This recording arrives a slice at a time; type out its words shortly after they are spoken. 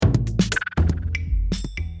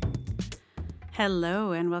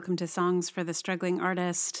Hello, and welcome to Songs for the Struggling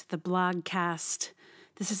Artist, the blogcast.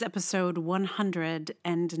 This is episode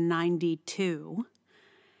 192.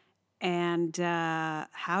 And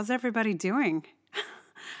how's everybody doing?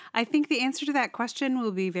 I think the answer to that question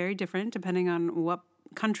will be very different depending on what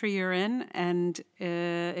country you're in, and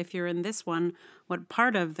if you're in this one, what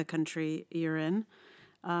part of the country you're in.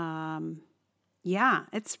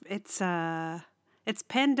 It's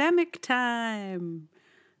pandemic time.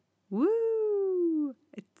 Woo!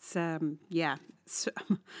 It's So,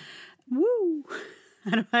 woo!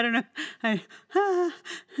 I don't know.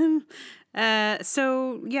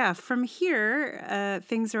 From here,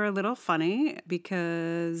 things are a little funny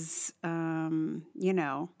because,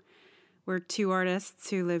 we're two artists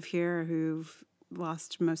who live here who've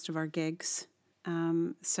lost most of our gigs.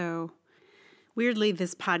 So weirdly,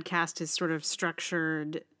 this podcast is sort of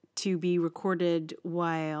structured to be recorded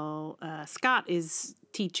while Scott is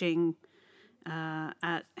teaching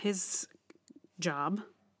at his job,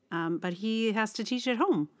 but he has to teach at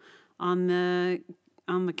home on the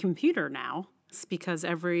computer now. It's because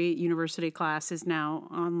every university class is now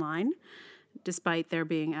online, despite there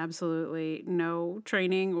being absolutely no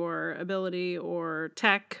training or ability or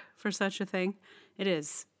tech for such a thing. It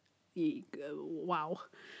is. Wow.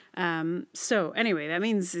 So anyway, that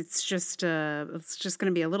means it's just going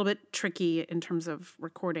to be a little bit tricky in terms of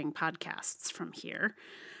recording podcasts from here.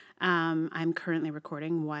 I'm currently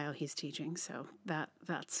recording while he's teaching, so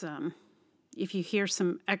that's if you hear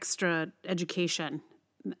some extra education,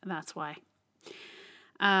 that's why.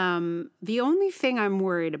 The only thing I'm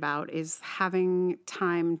worried about is having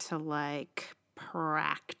time to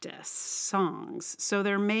practice songs. So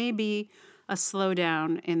there may be a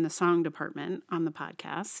slowdown in the song department on the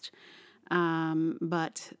podcast,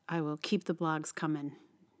 but I will keep the blogs coming,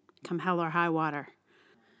 come hell or high water.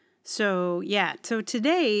 So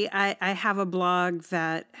today I have a blog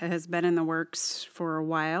that has been in the works for a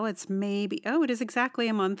while. It is exactly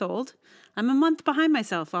a month old. I'm a month behind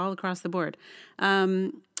myself all across the board.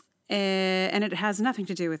 And it has nothing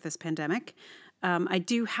to do with this pandemic. I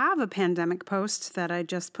do have a pandemic post that I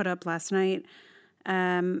just put up last night,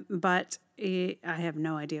 but I have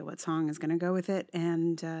no idea what song is going to go with it,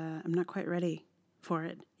 and I'm not quite ready for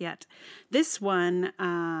it yet. This one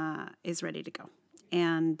is ready to go.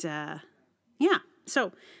 And,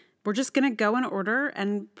 so we're just going to go in order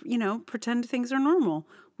and, pretend things are normal,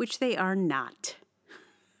 which they are not.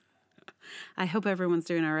 I hope everyone's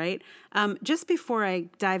doing all right. Just before I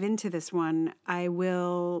dive into this one, I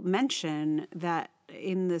will mention that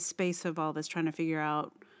in the space of all this trying to figure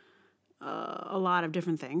out a lot of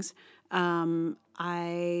different things, I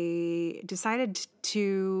decided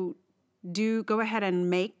to go ahead and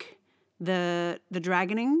make the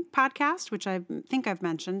Dragoning podcast, which I think I've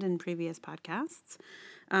mentioned in previous podcasts.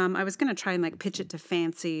 I was going to try and pitch it to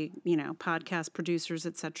fancy, podcast producers,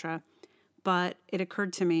 etc. But it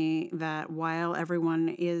occurred to me that while everyone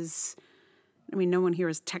is, no one here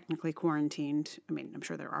is technically quarantined. I'm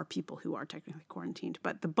sure there are people who are technically quarantined,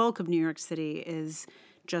 but the bulk of New York City is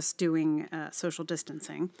just doing social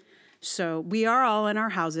distancing. So we are all in our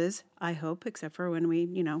houses, I hope, except for when we,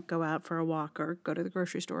 go out for a walk or go to the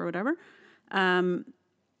grocery store or whatever.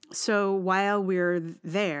 So while we're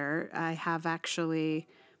there, I have actually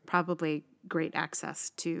probably great access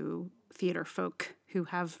to theater folk who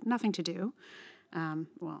have nothing to do.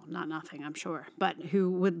 Well, not nothing, I'm sure, but who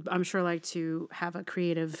would, I'm sure, like to have a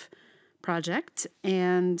creative project.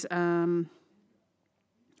 And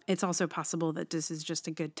it's also possible that this is just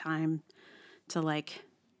a good time to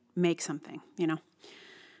make something, What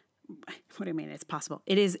do you mean it's possible?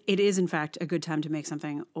 It is in fact a good time to make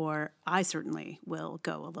something, or I certainly will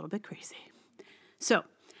go a little bit crazy. So,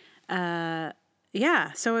 so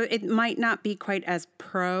it might not be quite as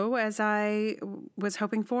pro as I was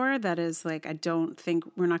hoping for. That is, I don't think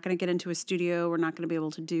we're not going to get into a studio. We're not going to be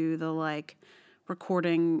able to do the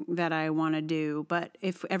recording that I want to do. But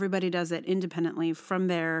if everybody does it independently from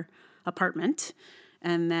their apartment,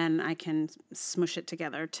 and then I can smush it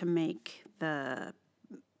together to make the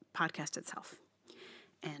podcast itself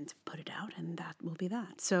and put it out, and that will be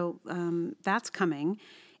that. So that's coming.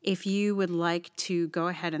 If you would like to go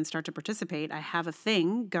ahead and start to participate, I have a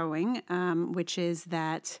thing going, which is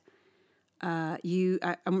that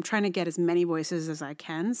I'm trying to get as many voices as I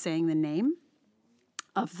can saying the name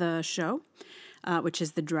of the show, which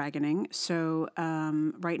is the Dragoning. So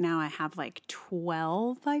right now I have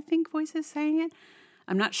 12, I think, voices saying it.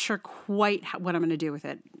 I'm not sure quite what I'm going to do with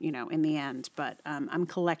it, in the end, but I'm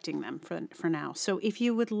collecting them for now. So if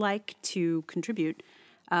you would like to contribute,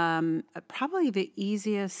 probably the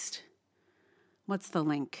easiest, what's the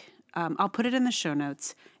link? I'll put it in the show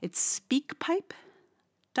notes. It's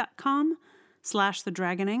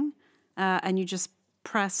speakpipe.com/thedragoning. And you just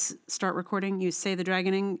press start recording. You say the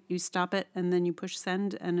dragoning, you stop it, and then you push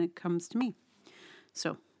send, and it comes to me.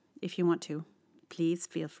 So if you want to, please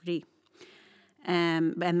feel free.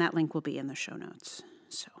 And that link will be in the show notes.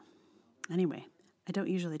 So anyway, I don't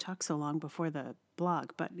usually talk so long before the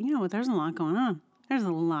blog, but there's a lot going on. There's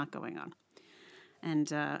a lot going on.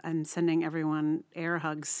 And I'm sending everyone air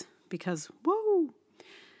hugs because, woo!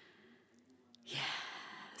 Yeah.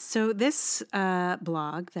 So this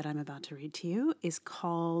blog that I'm about to read to you is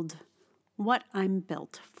called What I'm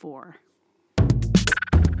Built For.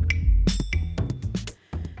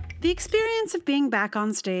 The experience of being back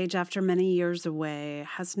on stage after many years away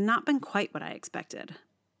has not been quite what I expected.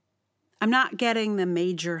 I'm not getting the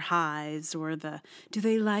major highs or the do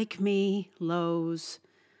they like me lows.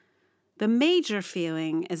 The major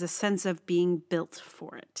feeling is a sense of being built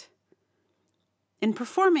for it. In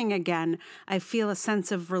performing again, I feel a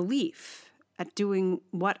sense of relief at doing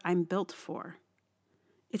what I'm built for.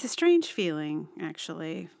 It's a strange feeling,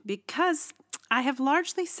 actually, because I have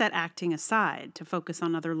largely set acting aside to focus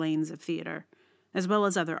on other lanes of theater, as well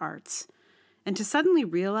as other arts, and to suddenly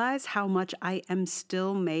realize how much I am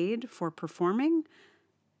still made for performing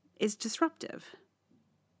is disruptive.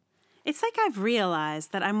 It's like I've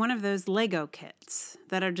realized that I'm one of those Lego kits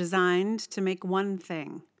that are designed to make one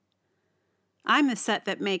thing. I'm the set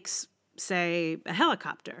that makes, say, a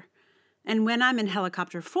helicopter. And when I'm in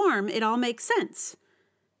helicopter form, it all makes sense.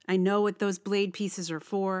 I know what those blade pieces are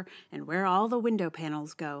for and where all the window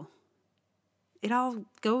panels go. It all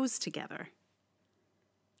goes together.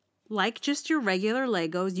 Like just your regular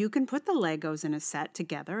Legos, you can put the Legos in a set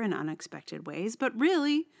together in unexpected ways, but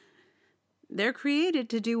really, they're created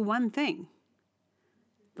to do one thing.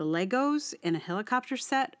 The Legos in a helicopter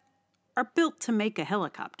set are built to make a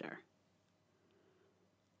helicopter.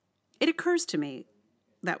 It occurs to me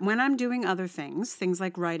that when I'm doing other things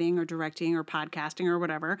like writing or directing or podcasting or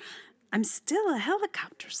whatever, I'm still a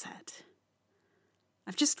helicopter set.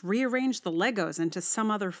 I've just rearranged the Legos into some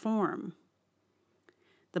other form.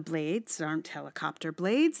 The blades aren't helicopter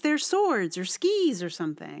blades, they're swords or skis or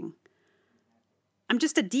something. I'm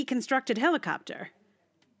just a deconstructed helicopter.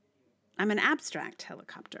 I'm an abstract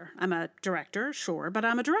helicopter. I'm a director, sure, but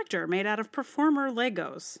I'm a director made out of performer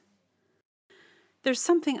Legos. There's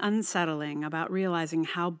something unsettling about realizing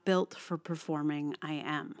how built for performing I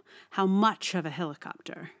am, how much of a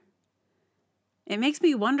helicopter. It makes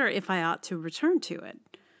me wonder if I ought to return to it.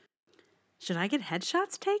 Should I get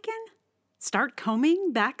headshots taken? Start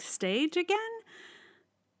combing backstage again?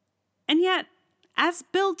 And yet, as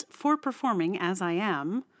built for performing as I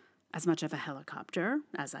am, as much of a helicopter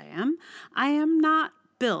as I am not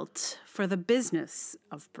built for the business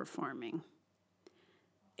of performing.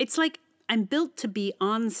 It's like I'm built to be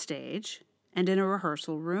on stage and in a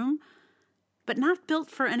rehearsal room, but not built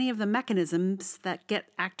for any of the mechanisms that get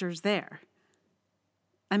actors there.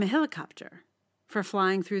 I'm a helicopter for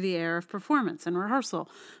flying through the air of performance and rehearsal,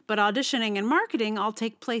 but auditioning and marketing all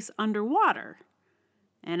take place underwater.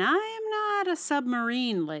 And I am not a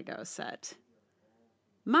submarine Lego set.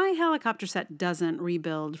 My helicopter set doesn't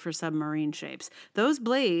rebuild for submarine shapes. Those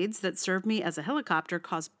blades that serve me as a helicopter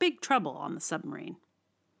cause big trouble on the submarine.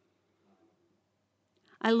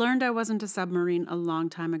 I learned I wasn't a submarine a long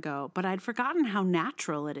time ago, but I'd forgotten how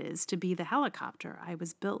natural it is to be the helicopter I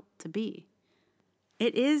was built to be.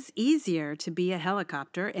 It is easier to be a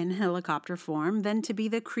helicopter in helicopter form than to be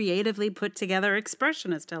the creatively put together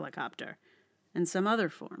expressionist helicopter in some other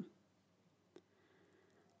form.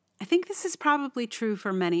 I think this is probably true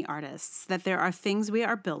for many artists, that there are things we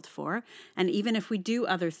are built for, and even if we do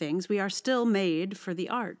other things, we are still made for the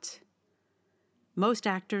art. Most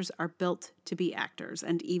actors are built to be actors,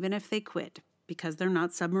 and even if they quit because they're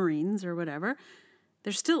not submarines or whatever,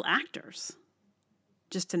 they're still actors.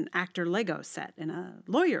 Just an actor Lego set in a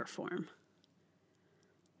lawyer form.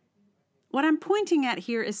 What I'm pointing at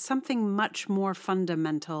here is something much more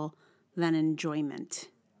fundamental than enjoyment.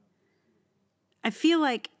 I feel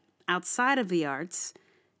like outside of the arts,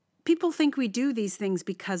 people think we do these things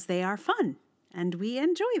because they are fun and we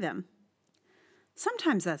enjoy them.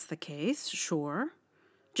 Sometimes that's the case, sure.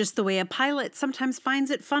 Just the way a pilot sometimes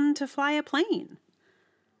finds it fun to fly a plane.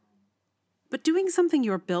 But doing something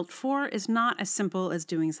you're built for is not as simple as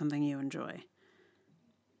doing something you enjoy.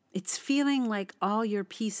 It's feeling like all your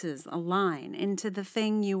pieces align into the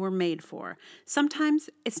thing you were made for. Sometimes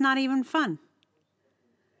it's not even fun.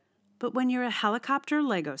 But when you're a helicopter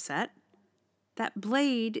Lego set, that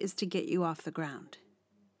blade is to get you off the ground.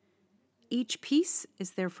 Each piece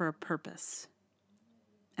is there for a purpose,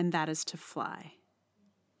 and that is to fly.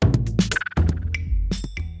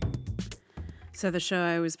 So the show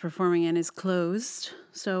I was performing in is closed,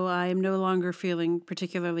 so I am no longer feeling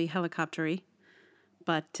particularly helicoptery,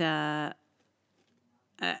 but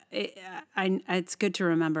it's good to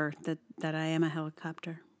remember that I am a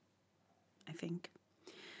helicopter, I think.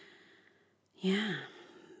 Yeah.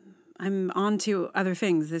 I'm on to other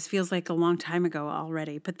things. This feels like a long time ago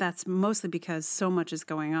already, but that's mostly because so much is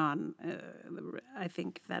going on. I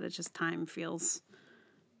think that it's just time feels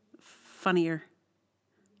funnier,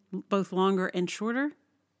 both longer and shorter.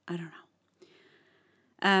 I don't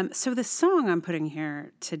know. So the song I'm putting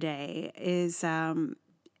here today is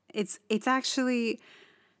it's actually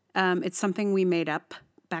it's something we made up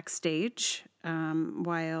backstage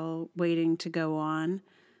while waiting to go on.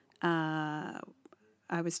 I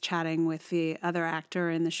was chatting with the other actor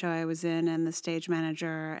in the show I was in and the stage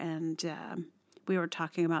manager, and we were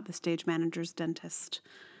talking about the stage manager's dentist.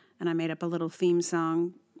 And I made up a little theme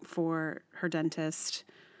song for her dentist,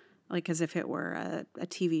 like as if it were a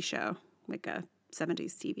TV show, like a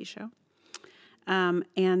 70s TV show.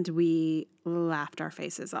 And we laughed our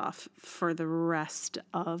faces off for the rest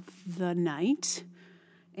of the night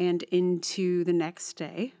and into the next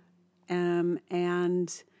day.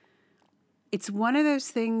 And it's one of those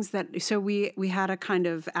things that, so we had a kind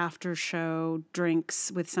of after show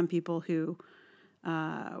drinks with some people who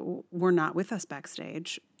were not with us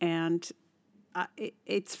backstage. And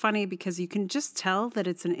it's funny because you can just tell that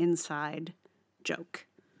it's an inside joke.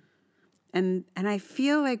 And I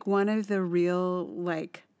feel like one of the real,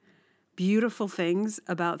 like, beautiful things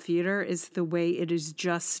about theater is the way it is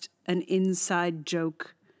just an inside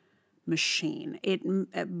joke machine.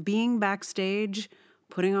 Being backstage,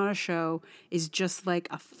 putting on a show, is just like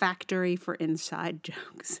a factory for inside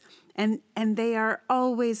jokes. And they are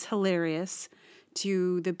always hilarious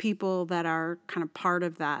to the people that are kind of part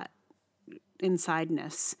of that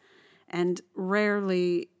insideness, and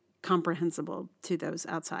rarely comprehensible to those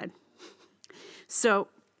outside. So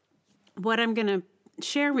what I'm going to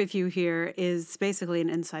share with you here is basically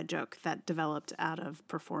an inside joke that developed out of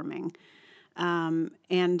performing.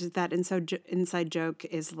 And that inside joke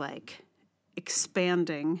is like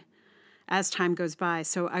expanding as time goes by.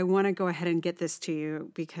 So I want to go ahead and get this to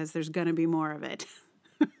you because there's going to be more of it.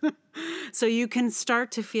 So you can start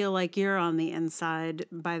to feel like you're on the inside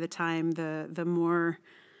by the time the more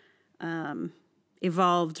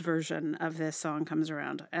evolved version of this song comes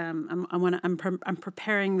around. I'm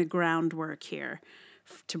preparing the groundwork here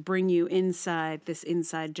to bring you inside this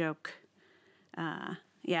inside joke.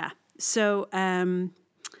 So I'm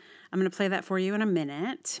going to play that for you in a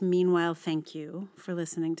minute. Meanwhile, thank you for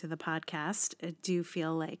listening to the podcast. I do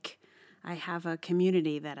feel like I have a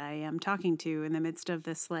community that I am talking to in the midst of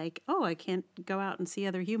this, like, oh, I can't go out and see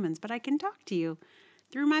other humans, but I can talk to you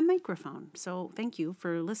through my microphone. So thank you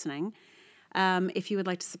for listening. If you would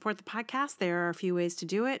like to support the podcast, there are a few ways to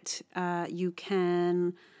do it. You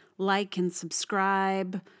can like and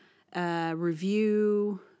subscribe,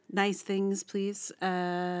 review nice things, please.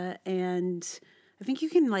 And I think you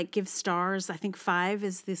can like give stars. I think 5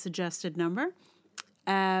 is the suggested number.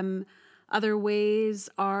 Other ways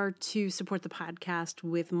are to support the podcast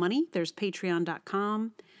with money. There's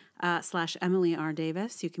patreon.com/Emily R.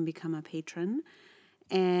 Davis. You can become a patron.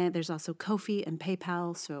 And there's also Ko-fi and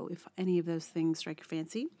PayPal. So if any of those things strike your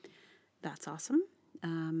fancy, that's awesome.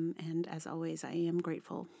 And as always, I am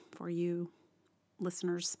grateful for you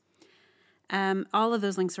listeners. All of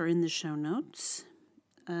those links are in the show notes,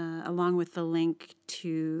 along with the link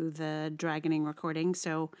to the Dragoning recording.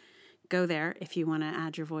 So go there if you want to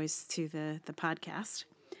add your voice to the podcast.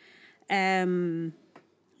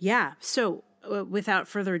 So without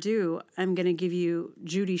further ado, I'm going to give you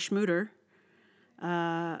Judy Schmuder.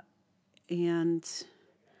 And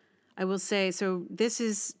I will say, so this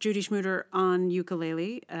is Judy Schmuder on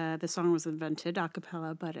ukulele. The song was invented a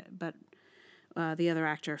cappella, but the other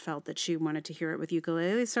actor felt that she wanted to hear it with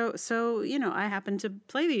ukulele. So I happen to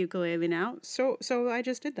play the ukulele now. So I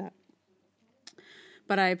just did that.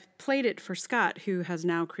 But I played it for Scott, who has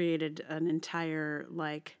now created an entire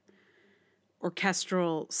like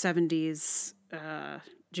orchestral 70s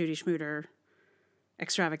Judy Schmuder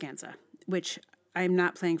extravaganza, which I'm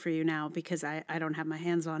not playing for you now because I don't have my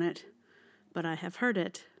hands on it, but I have heard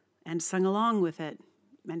it and sung along with it,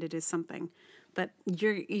 and it is something. But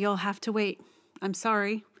you'll have to wait. I'm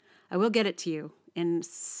sorry. I will get it to you in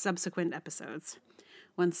subsequent episodes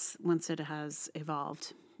once it has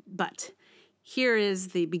evolved. But here is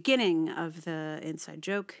the beginning of the inside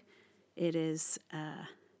joke. It is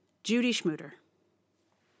Judy Schmuder.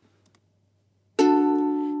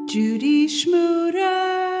 Judy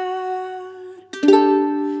Schmuder.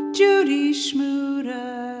 Judy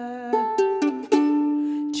Schmuder,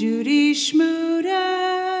 Judy Schmuder.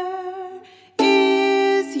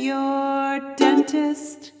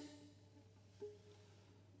 dentist.